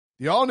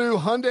The all-new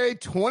Hyundai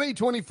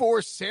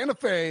 2024 Santa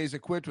Fe is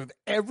equipped with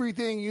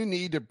everything you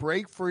need to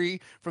break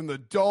free from the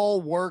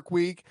dull work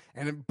week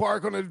and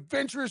embark on an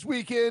adventurous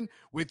weekend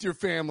with your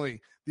family.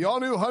 The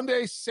all-new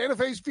Hyundai Santa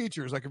Fe's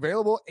features like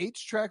available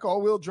H-Track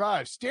all-wheel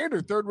drive,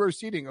 standard third-row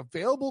seating,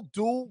 available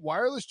dual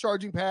wireless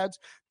charging pads,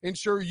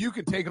 ensure you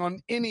can take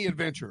on any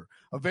adventure.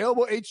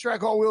 Available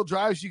H-Track all-wheel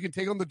drives, you can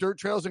take on the dirt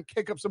trails and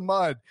kick up some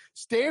mud.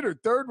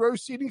 Standard third-row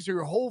seating so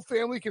your whole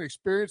family can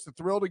experience the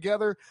thrill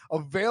together.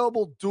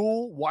 Available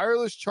dual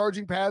wireless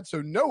charging pads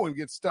so no one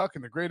gets stuck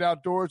in the great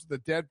outdoors with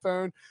a dead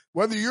phone.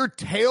 Whether you're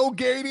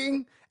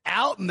tailgating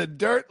out in the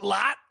dirt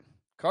lot,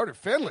 Carter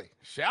Finley,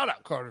 shout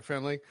out Carter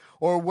Finley,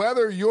 or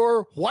whether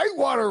you're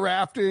whitewater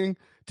rafting,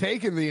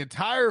 taking the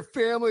entire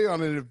family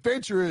on an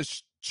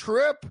adventurous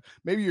trip,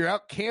 maybe you're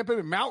out camping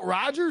at Mount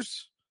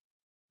Rogers.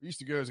 I used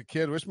to go as a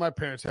kid. Wish my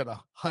parents had a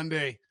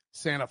Hyundai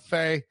Santa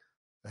Fe.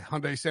 The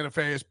Hyundai Santa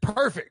Fe is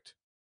perfect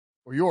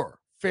for your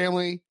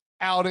family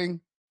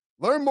outing.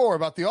 Learn more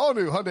about the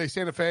all-new Hyundai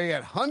Santa Fe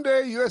at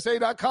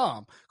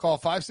HyundaiUSA.com. Call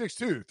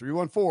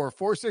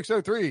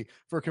 562-314-4603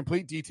 for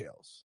complete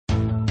details.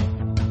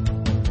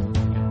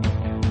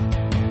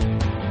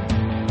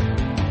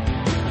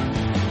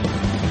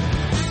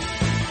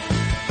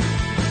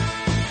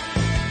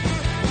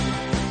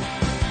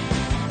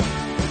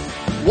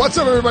 What's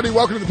up, everybody?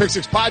 Welcome to the Pick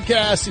Six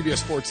Podcast, CBS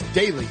Sports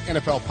Daily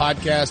NFL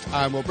Podcast.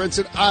 I'm Will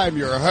Brinson. I'm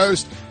your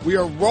host. We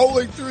are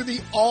rolling through the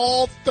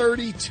All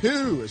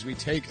 32 as we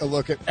take a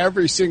look at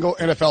every single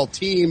NFL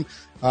team,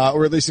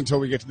 or at least until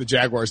we get to the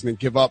Jaguars and then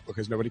give up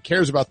because nobody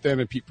cares about them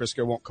and Pete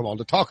Prisco won't come on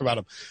to talk about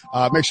them.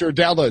 Make sure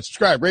to download,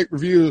 subscribe, rate,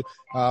 review,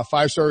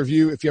 5-star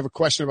review. If you have a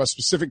question about a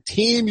specific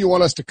team you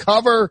want us to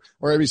cover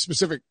or any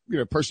specific,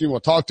 person you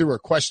want to talk to or a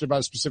question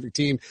about a specific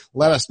team,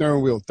 let us know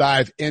and we'll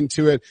dive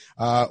into it.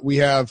 We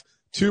have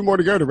 2 more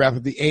to go to wrap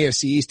up the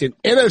AFC East and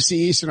NFC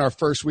East in our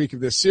first week of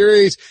this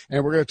series.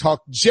 And we're going to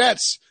talk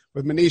Jets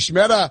with Manish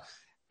Mehta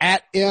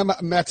at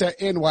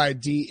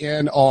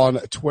MMetaNYDN on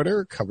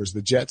Twitter, covers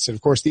the Jets. And,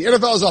 of course, the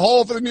NFL as a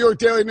whole for the New York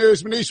Daily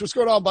News. Manish, what's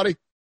going on, buddy?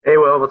 Hey,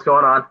 Will, what's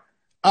going on?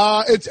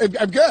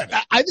 I'm good.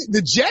 I think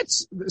the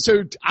Jets,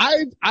 so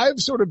I've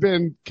sort of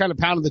been kind of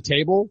pounding the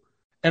table.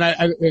 And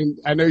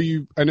I know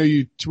you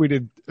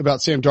tweeted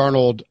about Sam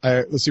Darnold.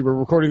 Let's see, we're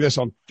recording this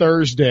on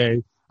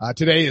Thursday.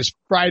 Today is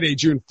Friday,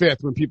 June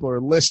 5th, when people are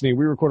listening.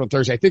 We record on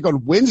Thursday. I think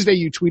on Wednesday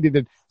you tweeted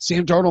that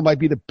Sam Darnold might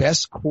be the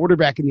best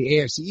quarterback in the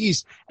AFC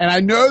East. And I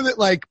know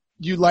that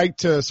you like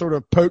to sort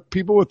of poke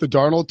people with the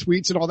Darnold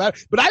tweets and all that,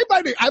 but I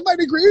might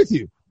agree with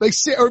you.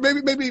 Or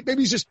maybe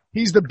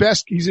he's the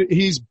best.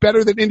 He's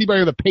better than anybody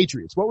on the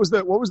Patriots. What was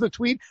the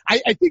tweet?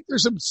 I think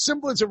there's some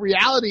semblance of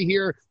reality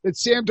here that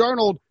Sam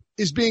Darnold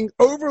is being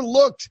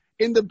overlooked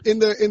in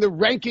the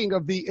ranking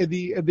of the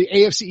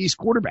AFC East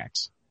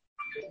quarterbacks.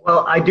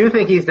 Well, I do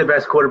think he's the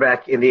best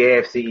quarterback in the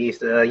AFC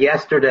East.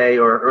 Yesterday,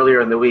 or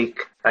earlier in the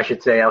week, I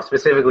should say, I was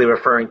specifically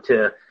referring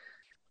to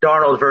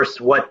Darnold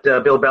versus what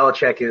Bill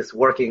Belichick is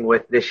working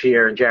with this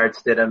year, and Jarrett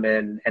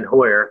Stidham and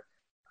Hoyer.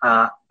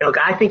 Look,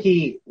 I think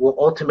he will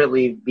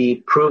ultimately be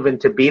proven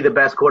to be the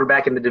best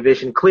quarterback in the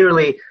division.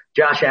 Clearly,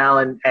 Josh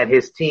Allen and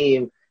his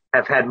team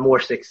have had more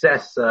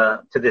success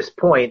to this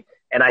point,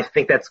 and I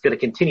think that's going to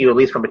continue, at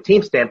least from a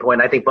team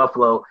standpoint. I think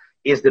Buffalo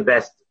is the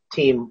best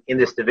team in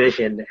this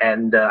division,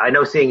 and I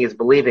know seeing is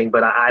believing,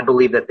 but I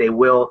believe that they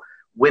will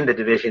win the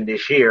division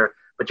this year.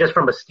 But just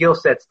from a skill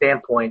set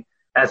standpoint,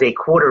 as a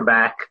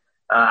quarterback,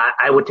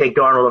 I would take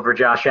Darnold over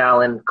Josh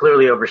Allen,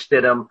 clearly over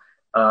Stidham.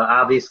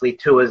 Obviously,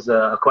 Tua's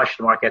a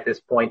question mark at this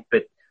point,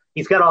 but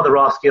he's got all the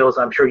raw skills.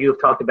 I'm sure you've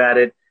talked about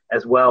it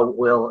as well,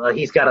 Will.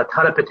 He's got a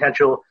ton of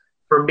potential.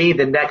 For me,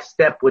 the next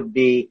step would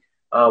be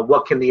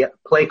what can the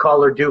play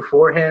caller do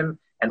for him,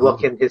 and what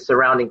can his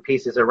surrounding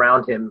pieces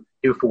around him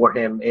do for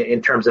him in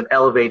terms of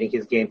elevating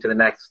his game to the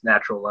next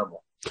natural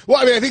level.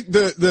 Well, I mean, I think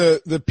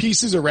the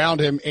pieces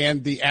around him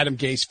and the Adam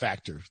Gase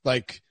factor,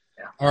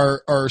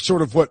 are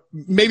sort of what,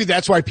 maybe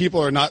that's why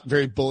people are not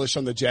very bullish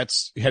on the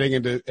Jets heading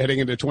into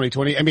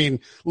 2020. I mean,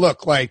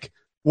 look, what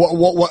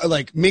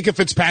Minka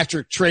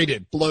Fitzpatrick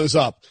traded, blows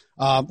up.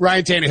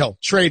 Ryan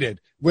Tannehill traded,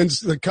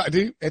 wins I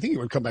think he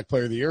would comeback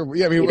player of the year.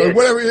 Yeah, I mean,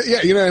 whatever. Yeah,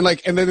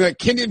 and then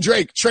Kenyon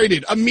Drake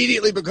traded,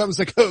 immediately becomes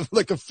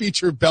like a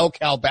featured bell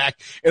cow back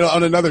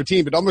on another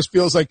team. It almost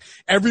feels like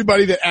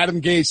everybody that Adam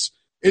Gase,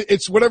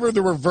 it's whatever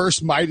the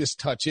reverse Midas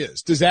touch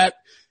is.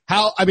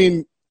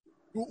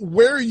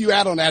 Where are you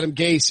at on Adam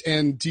Gase?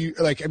 And do you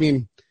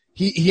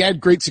he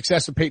had great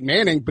success with Peyton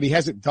Manning, but he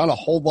hasn't done a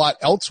whole lot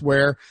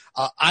elsewhere.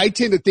 I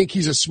tend to think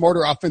he's a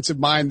smarter offensive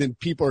mind than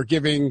people are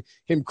giving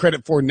him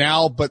credit for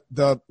now, but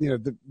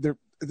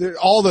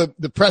all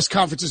the press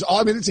conferences,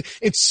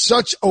 it's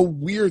such a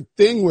weird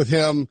thing with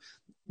him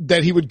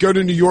that he would go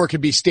to New York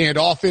and be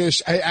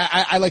standoffish.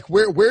 I like,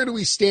 where do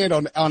we stand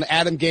on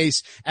Adam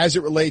Gase as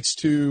it relates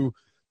to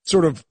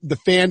sort of the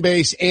fan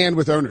base and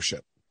with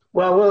ownership?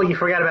 Well, Will, you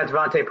forgot about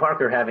Devontae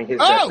Parker having his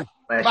last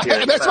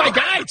year. That's my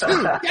guy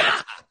too.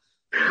 Yeah.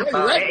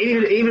 Right.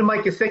 Even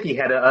Mike Gesicki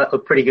had a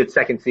pretty good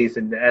second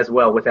season as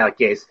well without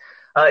Gase.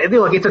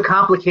 Look, it's a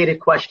complicated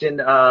question.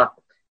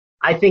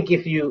 I think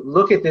if you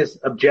look at this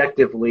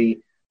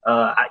objectively,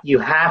 you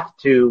have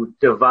to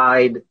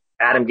divide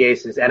Adam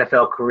Gase's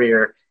NFL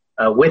career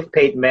with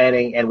Peyton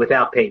Manning and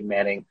without Peyton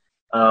Manning.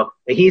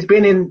 He's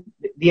been in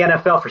the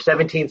NFL for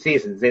 17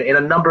 seasons in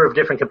a number of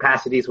different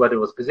capacities, whether it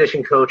was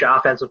position coach,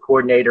 offensive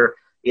coordinator,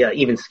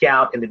 even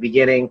scout in the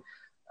beginning.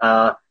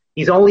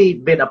 He's only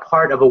been a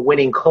part of a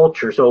winning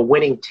culture, so a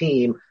winning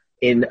team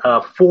in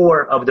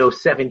 4 of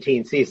those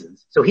 17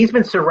 seasons. So he's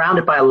been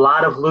surrounded by a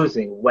lot of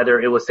losing, whether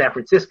it was San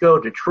Francisco,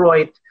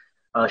 Detroit,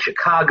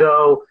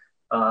 Chicago,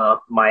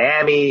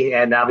 Miami,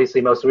 and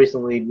obviously most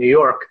recently New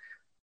York.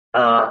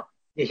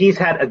 He's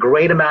had a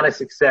great amount of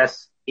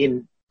success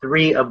in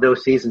 3 of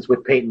those seasons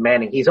with Peyton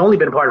Manning. He's only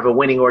been part of a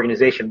winning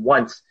organization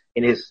once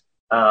in his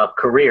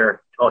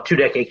career, or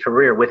 2-decade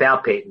career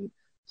without Peyton.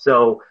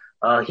 So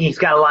he's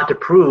got a lot to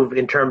prove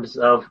in terms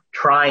of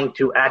trying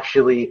to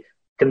actually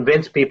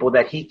convince people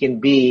that he can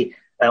be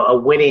a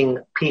winning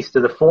piece to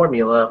the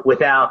formula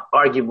without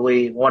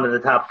arguably one of the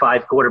top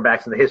 5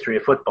 quarterbacks in the history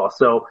of football.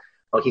 So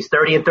he's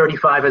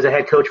 30-35 as a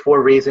head coach for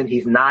a reason.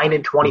 He's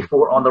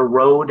 9-24 on the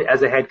road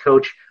as a head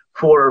coach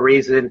for a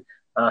reason.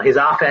 His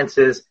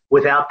offenses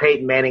without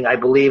Peyton Manning, I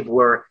believe,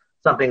 were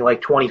something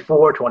like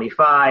 24,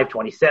 25,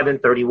 27,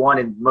 31,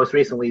 and most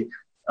recently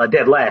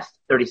dead last,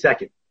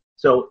 32nd.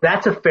 So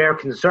that's a fair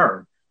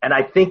concern. And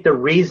I think the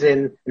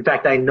reason, in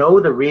fact, I know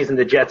the reason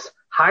the Jets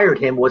hired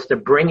him was to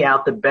bring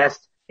out the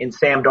best in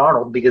Sam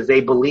Darnold, because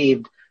they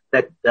believed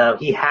that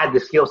he had the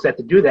skill set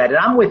to do that. And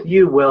I'm with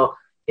you, Will,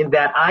 in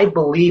that I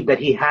believe that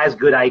he has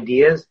good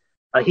ideas.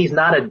 He's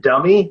not a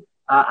dummy.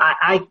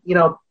 I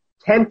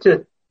tend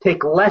to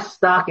take less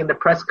stock in the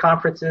press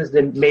conferences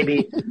than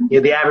maybe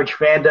the average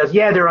fan does.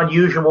 Yeah, they're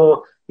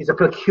unusual. He's a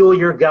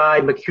peculiar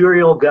guy,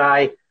 mercurial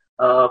guy.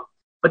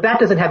 But that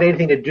doesn't have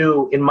anything to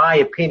do, in my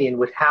opinion,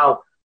 with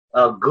how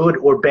good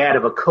or bad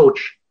of a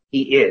coach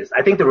he is.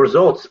 I think the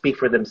results speak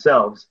for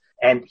themselves.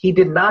 And he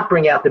did not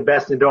bring out the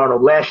best in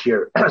Darnold last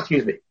year.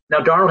 Excuse me. Now,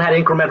 Darnold had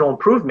incremental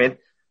improvement,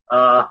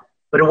 but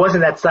it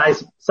wasn't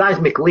that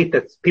seismic leap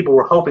that people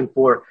were hoping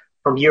for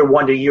from year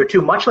 1 to year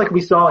 2, much like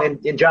we saw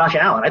in Josh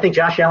Allen. I think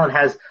Josh Allen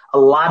has a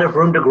lot of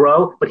room to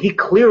grow, but he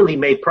clearly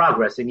made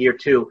progress in year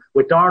 2.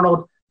 With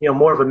Darnold,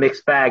 more of a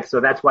mixed bag.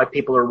 So that's why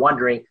people are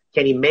wondering,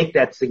 can he make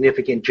that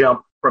significant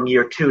jump from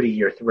year 2 to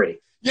year 3?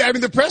 Yeah, I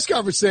mean, the press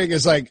conference thing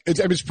is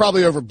it's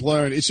probably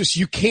overblown. It's just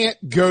you can't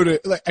go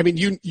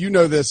to, you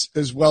know this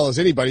as well as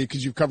anybody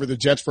because you've covered the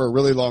Jets for a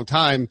really long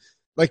time.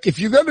 Like, if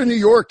you go to New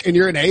York and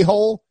you're an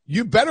a-hole,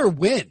 you better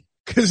win.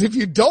 Because if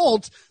you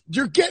don't,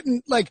 you're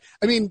getting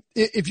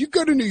if you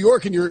go to New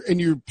York and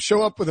you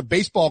show up with a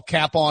baseball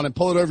cap on and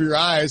pull it over your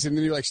eyes and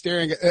then you're like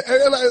staring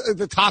at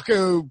the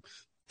taco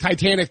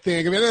Titanic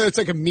thing. I mean, it's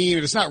like a meme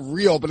and it's not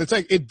real, but it's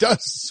like, it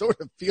does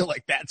sort of feel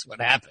like that's what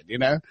happened,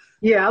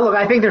 Yeah, look,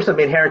 I think there's some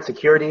inherent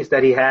securities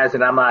that he has,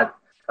 and I'm not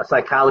a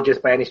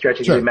psychologist by any stretch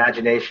of the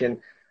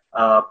imagination.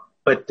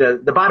 But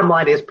the bottom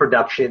line is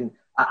production.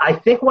 I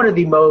think one of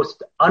the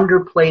most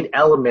underplayed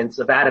elements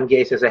of Adam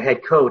Gase as a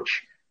head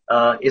coach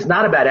is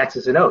not about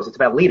X's and O's. It's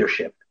about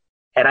leadership.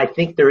 And I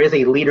think there is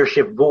a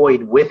leadership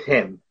void with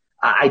him.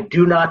 I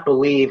do not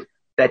believe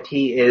that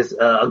he is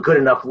a good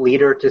enough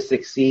leader to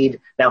succeed.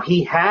 Now,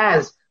 he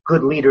has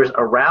good leaders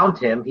around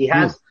him. He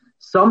has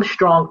some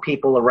strong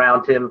people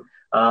around him,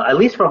 at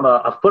least from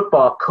a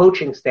football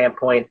coaching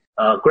standpoint.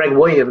 Greg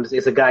Williams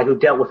is a guy who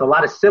dealt with a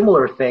lot of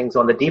similar things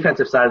on the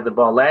defensive side of the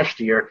ball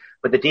last year,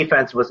 but the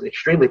defense was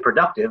extremely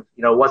productive.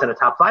 It wasn't a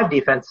top 5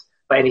 defense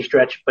by any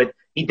stretch, but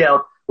he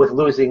dealt with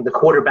losing the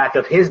quarterback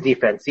of his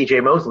defense,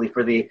 C.J. Mosley,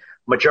 for the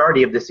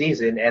majority of the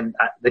season. And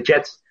the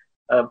Jets,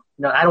 I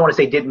don't want to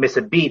say didn't miss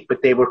a beat,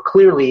 but they were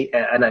clearly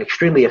an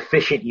extremely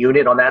efficient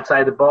unit on that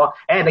side of the ball.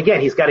 And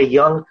again, he's got a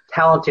young,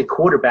 talented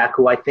quarterback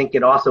who I think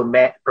can also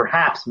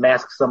perhaps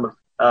mask some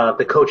of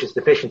the coach's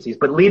deficiencies.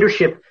 But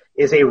leadership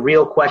is a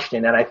real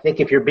question. And I think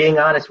if you're being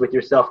honest with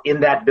yourself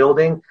in that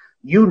building,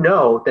 you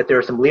know that there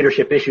are some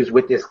leadership issues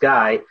with this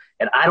guy.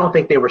 And I don't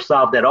think they were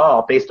solved at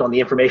all based on the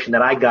information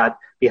that I got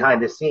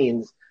behind the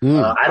scenes.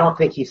 I don't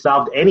think he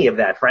solved any of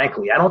that,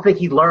 frankly. I don't think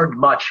he learned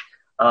much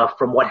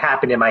from what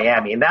happened in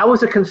Miami. And that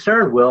was a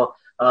concern, Will,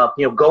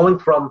 going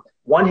from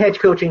one head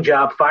coaching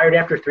job, fired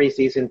after 3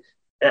 seasons,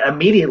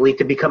 immediately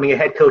to becoming a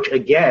head coach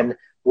again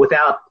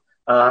without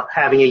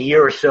having a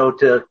year or so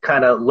to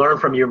kind of learn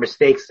from your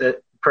mistakes,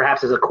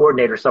 perhaps as a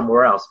coordinator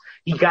somewhere else.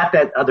 He got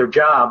that other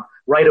job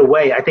right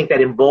away. I think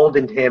that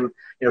emboldened him,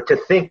 to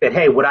think that,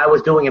 hey, what I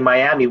was doing in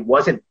Miami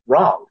wasn't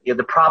wrong.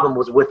 The problem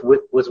was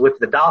with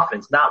the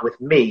Dolphins, not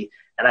with me.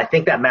 And I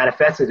think that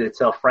manifested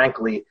itself,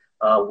 frankly,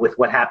 with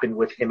what happened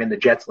with him in the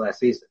Jets last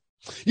season.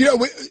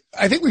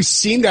 I think we've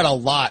seen that a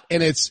lot,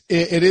 and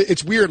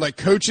it's weird. Like,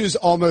 coaches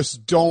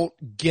almost don't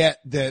get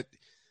that.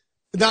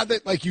 Not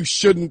that like you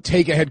shouldn't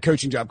take a head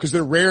coaching job because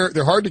they're rare.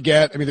 They're hard to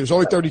get. I mean, there's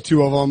only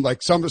 32 of them.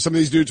 Like some of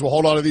these dudes will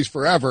hold on to these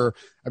forever.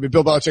 I mean,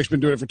 Bill Belichick's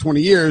been doing it for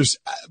 20 years,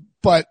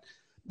 but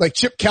like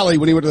Chip Kelly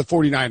when he went to the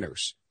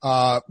 49ers,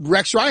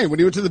 Rex Ryan when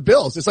he went to the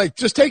Bills, it's like,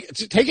 just take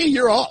a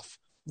year off.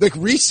 Like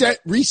reset.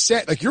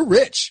 Like, you're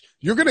rich.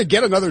 you're going to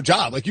get another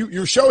job. Like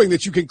you're showing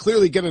that you can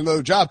clearly get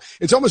another job.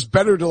 It's almost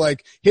better to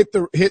like hit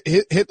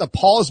the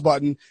pause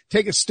button,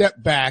 take a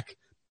step back,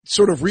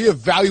 sort of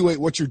reevaluate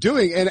what you're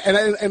doing.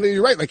 And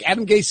you're right. Like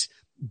Adam Gase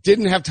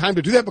didn't have time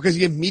to do that because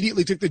he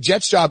immediately took the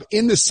Jets job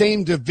in the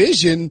same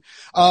division,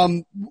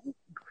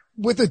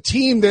 with a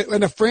team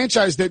and a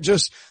franchise that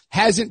just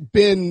hasn't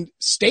been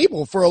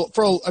stable for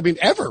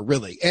ever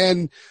really.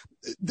 And,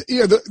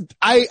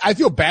 I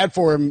feel bad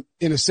for him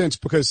in a sense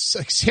because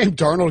like Sam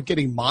Darnold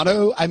getting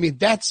mono,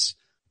 that's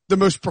the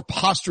most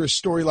preposterous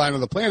storyline on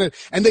the planet.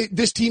 And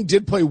this team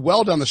did play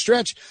well down the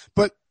stretch,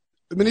 but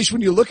Manish,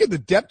 when you look at the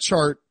depth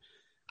chart,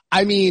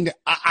 I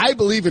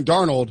believe in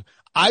Darnold.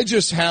 I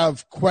just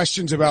have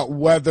questions about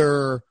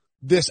whether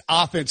this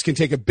offense can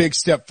take a big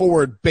step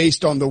forward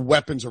based on the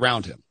weapons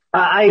around him.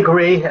 I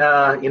agree.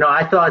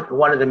 I thought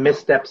one of the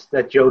missteps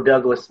that Joe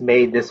Douglas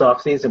made this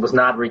offseason was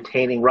not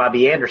retaining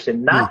Robbie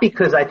Anderson, not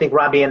because I think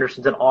Robbie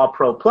Anderson's an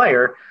all-pro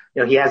player.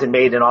 He hasn't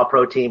made an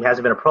all-pro team,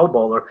 hasn't been a pro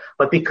bowler,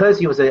 but because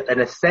he was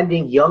an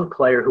ascending young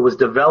player who was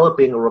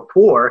developing a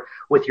rapport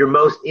with your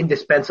most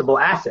indispensable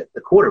asset, the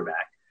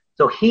quarterback.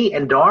 So he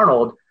and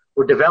Darnold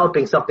were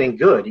developing something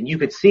good, and you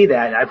could see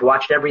that. I've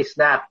watched every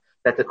snap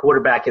that the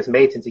quarterback has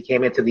made since he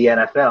came into the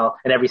NFL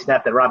and every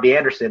snap that Robbie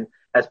Anderson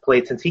has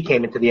played since he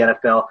came into the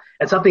NFL,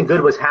 and something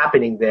good was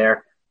happening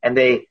there, and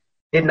they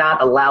did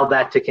not allow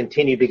that to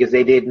continue because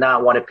they did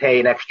not want to pay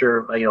an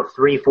extra,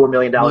 $3-4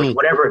 million,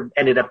 whatever it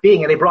ended up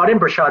being, and they brought in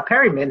Brashad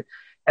Perryman.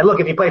 And look,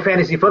 if you play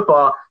fantasy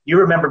football, you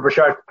remember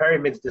Brashad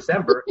Perryman's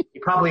December. He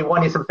probably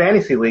won you some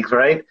fantasy leagues,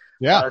 right?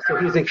 Yeah. So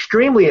he was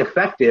extremely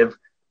effective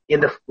in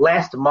the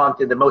last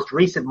month, in the most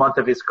recent month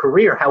of his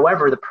career.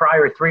 However, the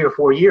prior 3 or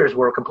 4 years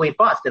were a complete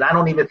bust, and I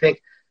don't even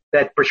think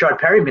that Brashad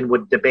Perryman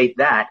would debate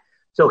that.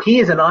 So he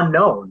is an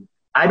unknown.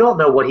 I don't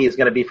know what he is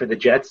going to be for the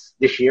Jets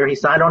this year. He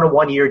signed on a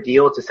 1-year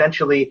deal. It's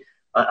essentially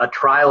a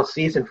trial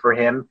season for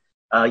him.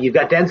 You've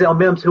got Denzel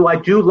Mims, who I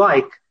do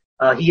like.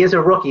 He is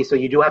a rookie, so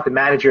you do have to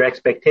manage your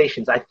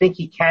expectations. I think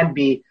he can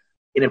be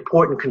an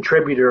important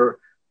contributor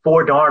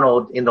for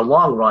Darnold in the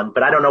long run,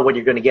 but I don't know what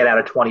you're going to get out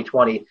of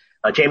 2020.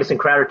 Jamison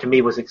Crowder, to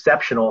me, was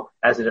exceptional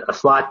as a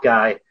slot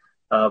guy.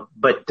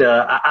 But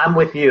I'm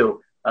with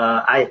you.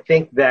 I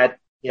think that,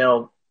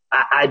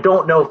 I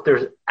don't know if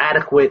there's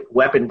adequate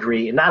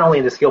weaponry, not only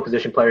in the skill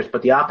position players,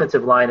 but the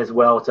offensive line as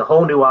well. It's a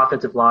whole new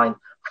offensive line,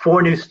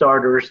 4 new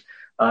starters.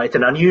 It's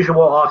an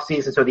unusual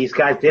offseason, so these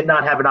guys did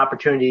not have an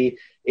opportunity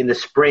in the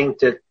spring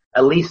to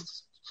at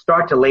least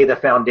start to lay the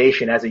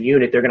foundation as a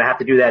unit. They're going to have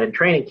to do that in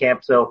training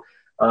camp, so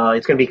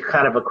it's going to be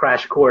kind of a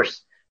crash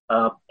course.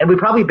 And we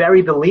probably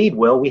buried the lead,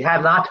 Will. We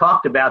have not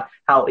talked about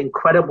how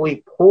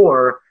incredibly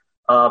poor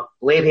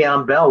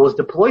Le'Veon Bell was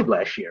deployed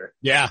last year.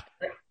 Yeah.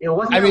 It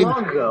wasn't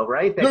long ago,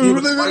 right?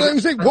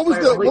 Was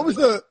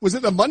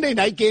it the Monday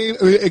night game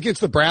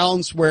against the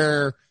Browns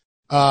where,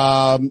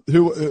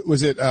 who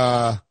was it?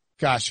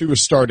 Who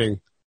was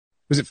starting?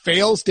 Was it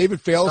Fales? David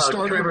Fales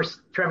started?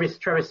 Trevor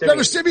Siemian.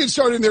 Trevor Siemian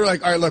started, and they were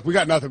like, all right, look, we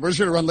got nothing. We're just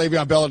going to run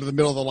Le'Veon Bell into the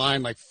middle of the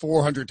line like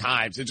 400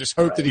 times and just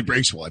hope that he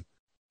breaks one.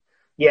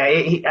 Yeah,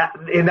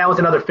 and that was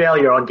another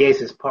failure on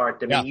Gase's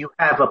part. You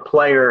have a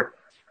player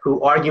who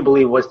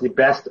arguably was the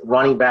best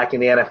running back in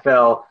the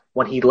NFL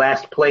when he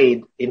last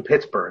played in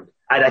Pittsburgh.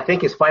 And I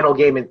think his final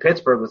game in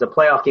Pittsburgh was a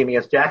playoff game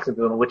against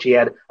Jacksonville in which he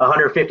had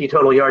 150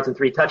 total yards and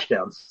 3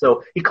 touchdowns.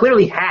 So he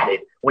clearly had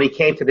it when he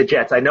came to the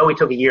Jets. I know he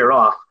took a year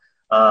off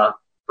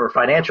for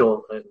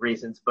financial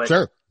reasons, but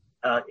sure.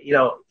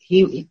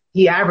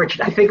 He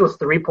averaged, I think it was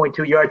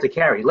 3.2 yards a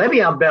carry.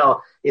 Le'Veon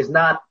Bell is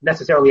not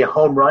necessarily a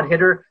home run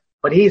hitter,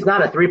 but he's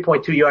not a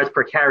 3.2 yards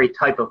per carry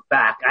type of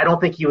back. I don't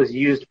think he was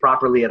used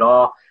properly at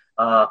all.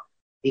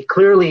 He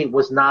clearly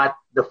was not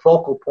the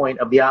focal point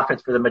of the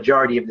offense for the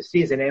majority of the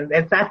season.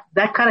 And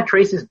that kind of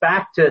traces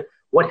back to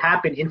what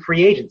happened in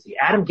free agency.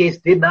 Adam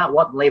Gase did not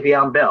want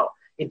Le'Veon Bell.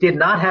 It did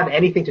not have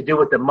anything to do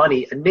with the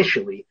money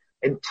initially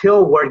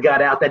until word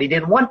got out that he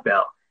didn't want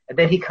Bell. And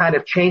then he kind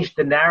of changed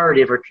the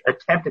narrative or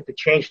attempted to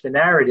change the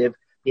narrative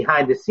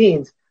behind the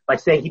scenes by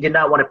saying he did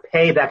not want to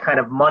pay that kind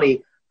of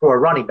money for a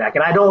running back.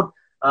 And I don't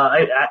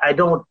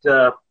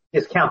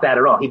discount that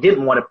at all. He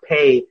didn't want to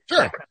pay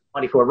that kind of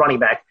money for a running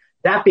back.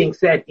 That being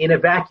said, in a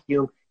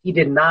vacuum, he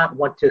did not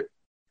want to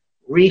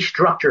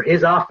restructure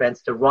his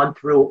offense to run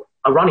through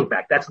a running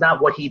back. That's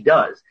not what he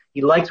does.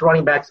 He likes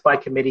running backs by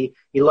committee.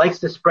 He likes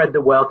to spread the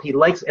wealth. He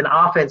likes an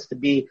offense to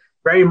be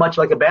very much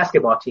like a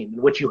basketball team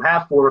in which you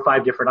have 4 or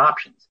 5 different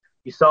options.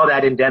 You saw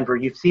that in Denver.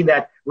 You've seen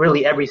that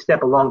really every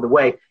step along the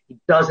way. He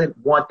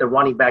doesn't want the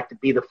running back to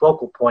be the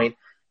focal point,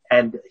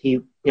 and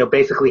he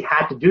basically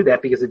had to do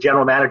that because the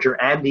general manager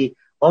and the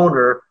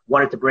owner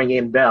wanted to bring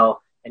in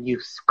Bell. And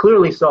you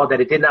clearly saw that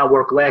it did not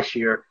work last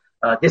year.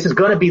 This is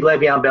going to be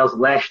Le'Veon Bell's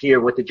last year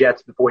with the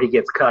Jets before he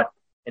gets cut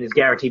and his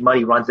guaranteed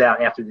money runs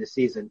out after this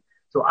season.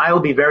 So I will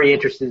be very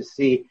interested to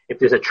see if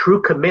there's a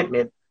true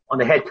commitment on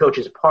the head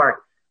coach's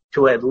part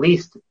to at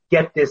least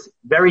get this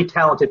very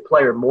talented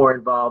player more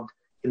involved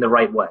in the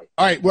right way.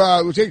 All right,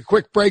 well, we'll take a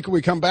quick break. When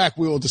we come back,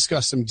 we will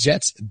discuss some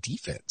Jets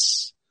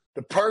defense.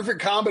 The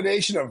perfect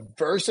combination of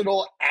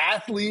versatile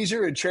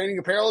athleisure and training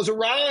apparel has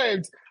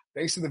arrived.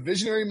 Thanks to the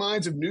visionary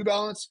minds of New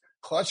Balance,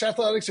 Clutch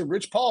Athletics, and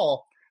Rich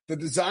Paul, the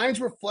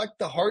designs reflect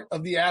the heart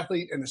of the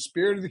athlete and the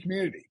spirit of the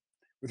community.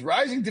 With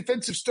rising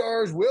defensive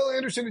stars Will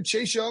Anderson and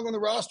Chase Young on the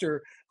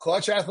roster,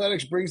 Clutch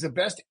Athletics brings the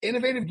best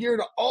innovative gear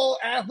to all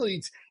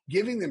athletes,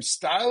 giving them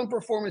style and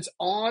performance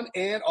on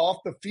and off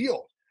the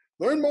field.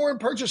 Learn more and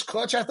purchase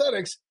Clutch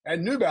Athletics at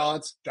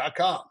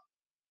NewBalance.com.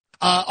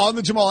 On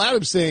the Jamal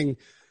Adams thing,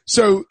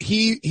 so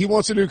he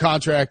wants a new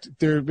contract.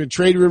 There have been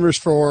trade rumors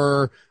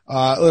for,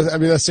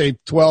 let's say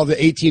 12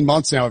 to 18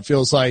 months now, it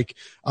feels like.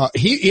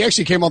 He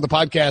actually came on the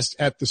podcast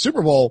at the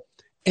Super Bowl,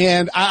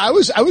 and I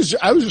was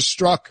just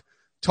struck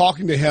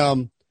talking to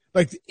him.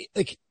 Like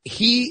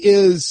he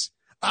is,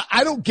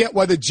 I don't get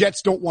why the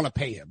Jets don't want to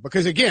pay him,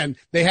 because again,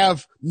 they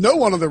have no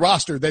one on the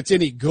roster that's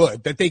any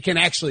good that they can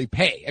actually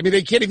pay. I mean,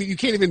 you can't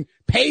even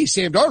pay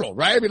Sam Darnold,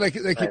 right? I mean,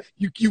 right.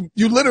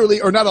 You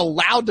literally are not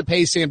allowed to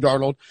pay Sam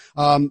Darnold.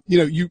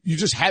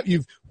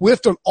 You've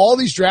whiffed on all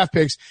these draft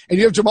picks, and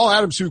you have Jamal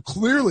Adams, who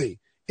clearly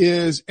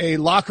is a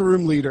locker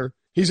room leader.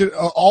 He's an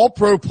all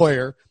pro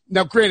player.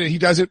 Now, granted, he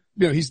doesn't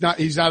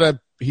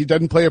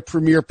play a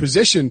premier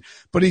position,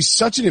 but he's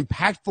such an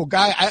impactful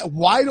guy.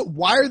 Why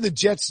are the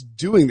Jets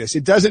doing this?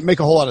 It doesn't make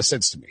a whole lot of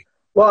sense to me.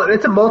 Well,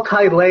 it's a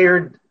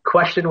multi-layered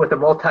question with a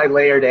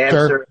multi-layered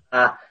answer.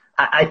 Sure.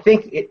 I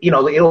think,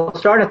 it'll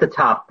start at the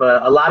top.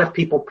 A lot of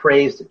people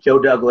praised Joe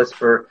Douglas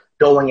for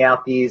doling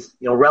out these,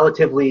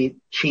 relatively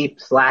cheap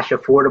 /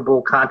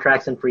 affordable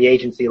contracts in free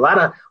agency, a lot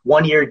of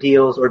one-year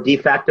deals or de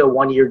facto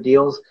one-year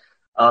deals.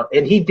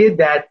 And he did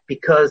that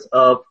because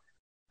of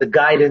the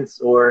guidance,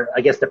 or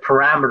I guess the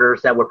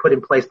parameters that were put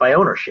in place by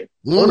ownership.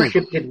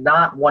 Ownership did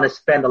not want to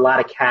spend a lot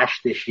of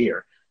cash this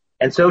year.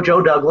 And so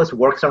Joe Douglas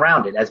works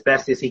around it as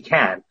best as he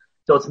can.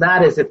 So it's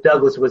not as if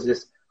Douglas was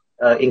this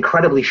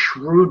incredibly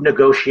shrewd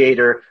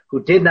negotiator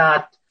who did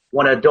not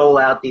want to dole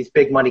out these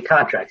big money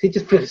contracts. He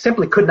just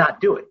simply could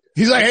not do it.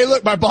 He's like, hey,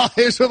 look,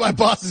 here's what my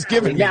boss is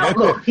giving me. Now,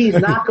 look, he's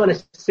not going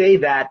to say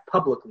that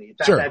publicly. In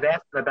fact, sure. I've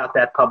asked him about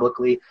that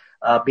publicly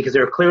because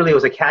there clearly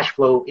was a cash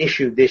flow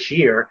issue this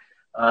year.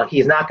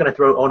 He's not going to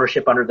throw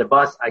ownership under the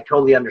bus. I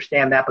totally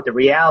understand that. But the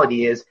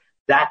reality is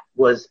that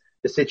was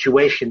the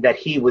situation that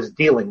he was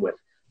dealing with.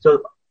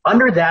 So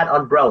under that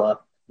umbrella,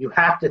 you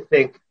have to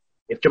think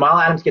if Jamal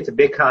Adams gets a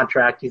big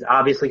contract, he's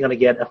obviously going to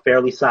get a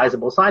fairly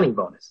sizable signing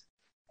bonus.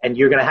 And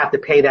you're going to have to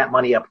pay that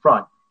money up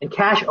front. And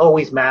cash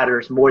always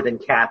matters more than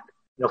cap.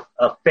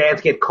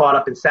 Fans get caught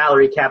up in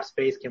salary cap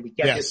space. Can we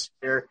get this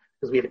there?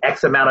 Because we have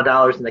X amount of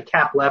dollars in the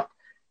cap left.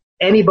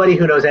 Anybody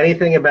who knows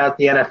anything about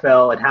the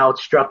NFL and how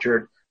it's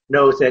structured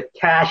knows that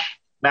cash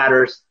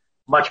matters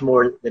much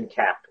more than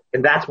cap.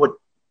 And that's what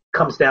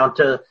comes down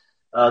to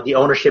the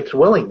ownership's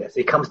willingness.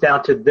 It comes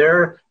down to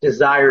their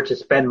desire to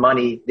spend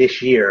money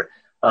this year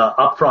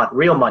up front,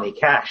 real money,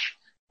 cash.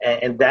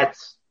 And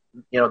that's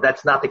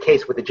not the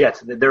case with the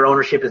Jets. Their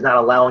ownership is not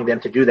allowing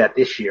them to do that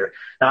this year.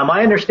 Now,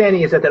 my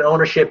understanding is that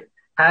ownership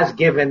has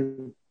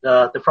given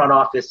the front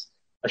office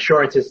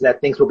assurances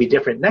that things will be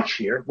different next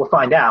year. We'll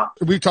find out.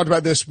 We've talked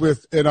about this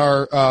in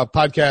our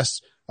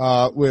podcast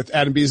with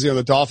Adam Beasley on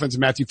the Dolphins and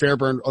Matthew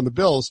Fairburn on the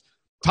Bills.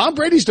 Tom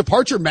Brady's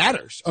departure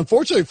matters.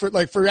 Unfortunately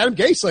for Adam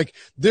Gase,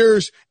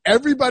 there's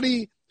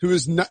everybody who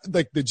is not,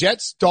 the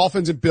Jets,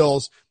 Dolphins, and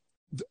Bills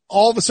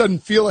all of a sudden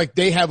feel like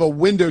they have a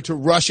window to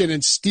rush in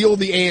and steal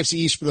the AFC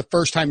East for the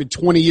first time in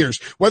 20 years.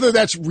 Whether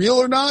that's real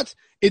or not,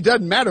 it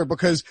doesn't matter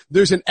because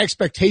there's an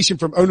expectation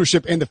from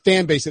ownership and the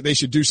fan base that they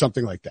should do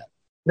something like that.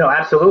 No,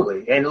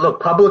 absolutely. And look,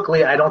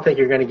 publicly, I don't think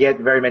you're going to get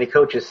very many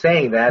coaches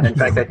saying that. In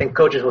fact, I think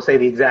coaches will say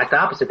the exact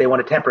opposite. They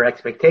want to temper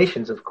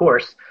expectations, of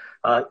course.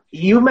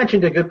 You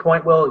mentioned a good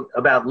point, Will,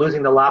 about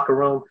losing the locker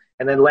room.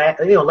 And then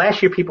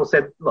last year people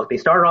said, look, they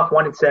started off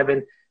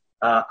 1-7.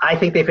 I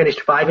think they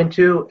finished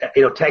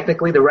 5-2.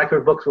 Technically the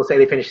record books will say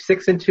they finished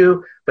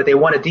 6-2, but they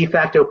won a de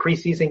facto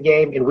preseason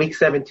game in week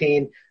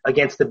 17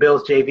 against the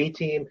Bills JV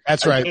team.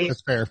 That's right.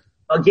 That's fair.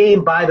 A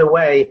game, by the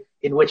way,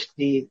 in which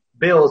the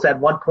Bills at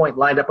one point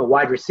lined up a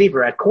wide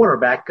receiver at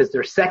cornerback because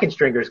their second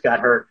stringers got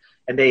hurt.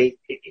 And it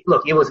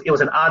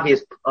was an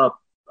obvious,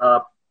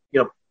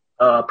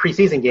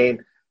 preseason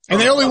game. And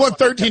they only won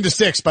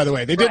 13-6, by the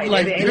way. They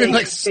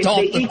didn't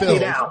stomp the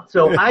Bills. It out.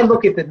 So I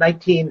look at the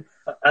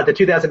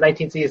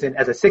 2019 season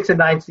as a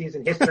 6-9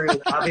 season. History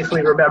will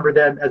obviously remember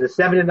them as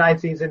a 7-9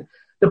 season.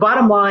 The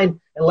bottom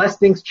line, unless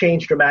things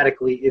change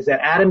dramatically, is that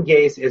Adam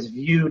Gase is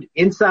viewed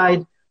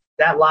inside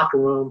that locker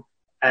room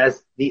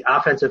as the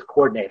offensive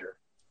coordinator.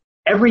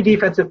 Every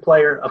defensive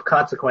player of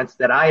consequence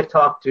that I have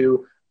talked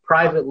to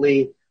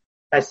privately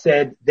has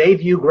said they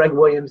view Greg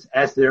Williams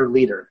as their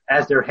leader,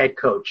 as their head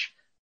coach.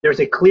 There's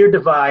a clear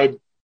divide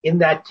in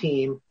that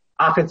team,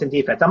 offense and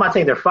defense. I'm not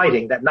saying they're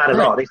fighting, that not at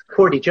all. They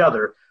support each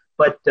other.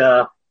 But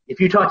if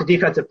you talk to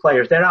defensive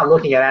players, they're not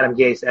looking at Adam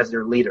Gase as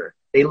their leader.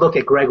 They look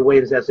at Greg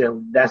Williams as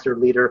their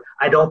leader.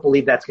 I don't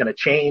believe that's going to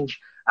change.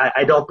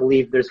 I don't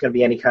believe there's going to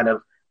be any kind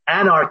of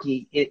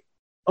anarchy,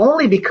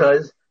 only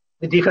because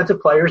the defensive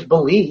players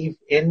believe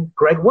in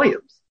Greg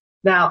Williams.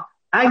 Now,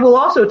 I will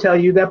also tell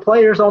you that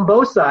players on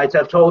both sides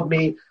have told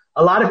me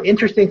a lot of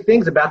interesting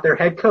things about their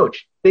head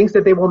coach, things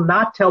that they will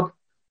not tell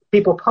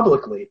people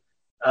publicly.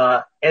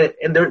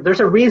 And there's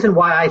a reason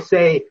why I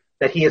say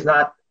that he is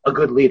not a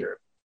good leader.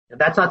 And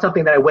that's not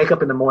something that I wake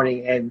up in the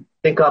morning and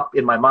think up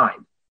in my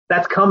mind.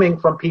 That's coming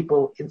from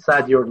people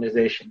inside the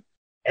organization.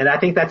 And I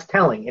think that's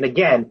telling. And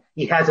again,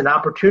 he has an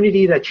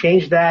opportunity to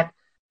change that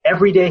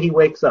every day he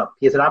wakes up.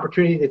 He has an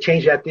opportunity to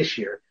change that this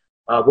year.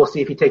 We'll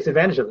see if he takes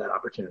advantage of that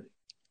opportunity.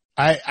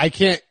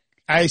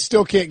 I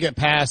still can't get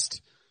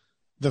past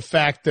the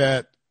fact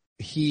that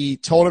he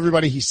told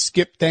everybody he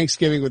skipped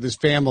Thanksgiving with his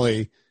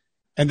family,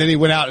 and then he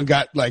went out and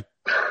got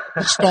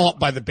stomped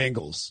by the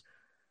Bengals.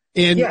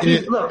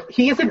 Look,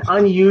 he is an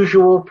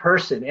unusual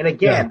person. And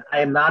again,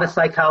 I am not a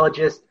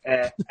psychologist,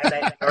 and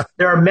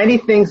there are many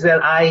things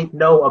that I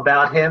know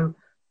about him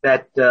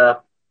that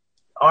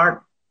aren't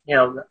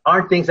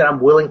things that I'm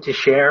willing to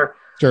share.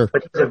 Sure.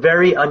 But he's a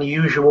very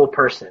unusual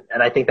person,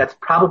 and I think that's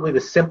probably the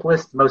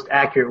simplest, most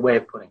accurate way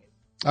of putting it.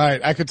 All right,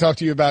 I could talk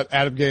to you about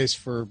Adam Gase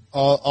for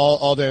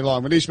all day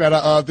long. Manish Mehta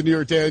of the New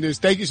York Daily News,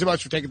 thank you so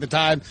much for taking the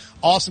time.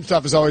 Awesome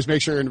stuff as always.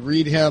 Make sure and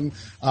read him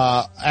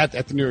at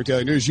the New York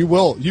Daily News. You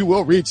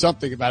will read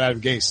something about Adam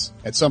Gase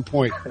at some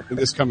point in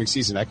this coming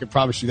season. I can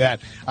promise you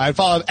that. I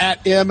follow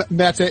at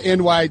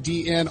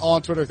MMetaNYDN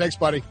on Twitter. Thanks,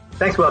 buddy.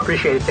 Thanks, Will.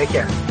 Appreciate it. Take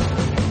care.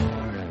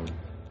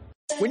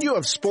 When you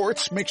have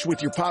sports mixed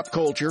with your pop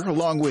culture,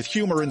 along with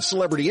humor and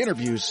celebrity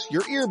interviews,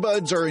 your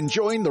earbuds are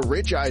enjoying The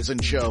Rich Eisen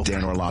Show.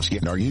 Dan Orlovsky,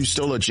 are you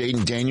still a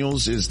Jaden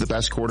Daniels is the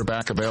best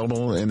quarterback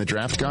available in the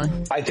draft guy?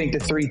 I think the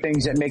three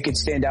things that make it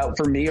stand out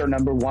for me are,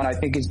 number one, I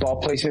think his ball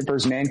placement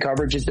versus man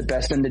coverage is the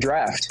best in the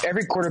draft.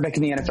 Every quarterback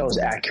in the NFL is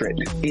accurate.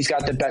 He's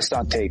got the best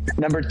on tape.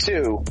 Number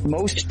two,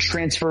 most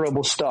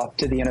transferable stuff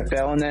to the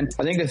NFL. And then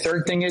I think the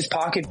third thing is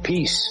pocket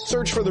peace.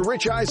 Search for The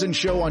Rich Eisen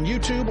Show on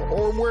YouTube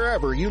or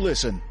wherever you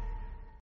listen.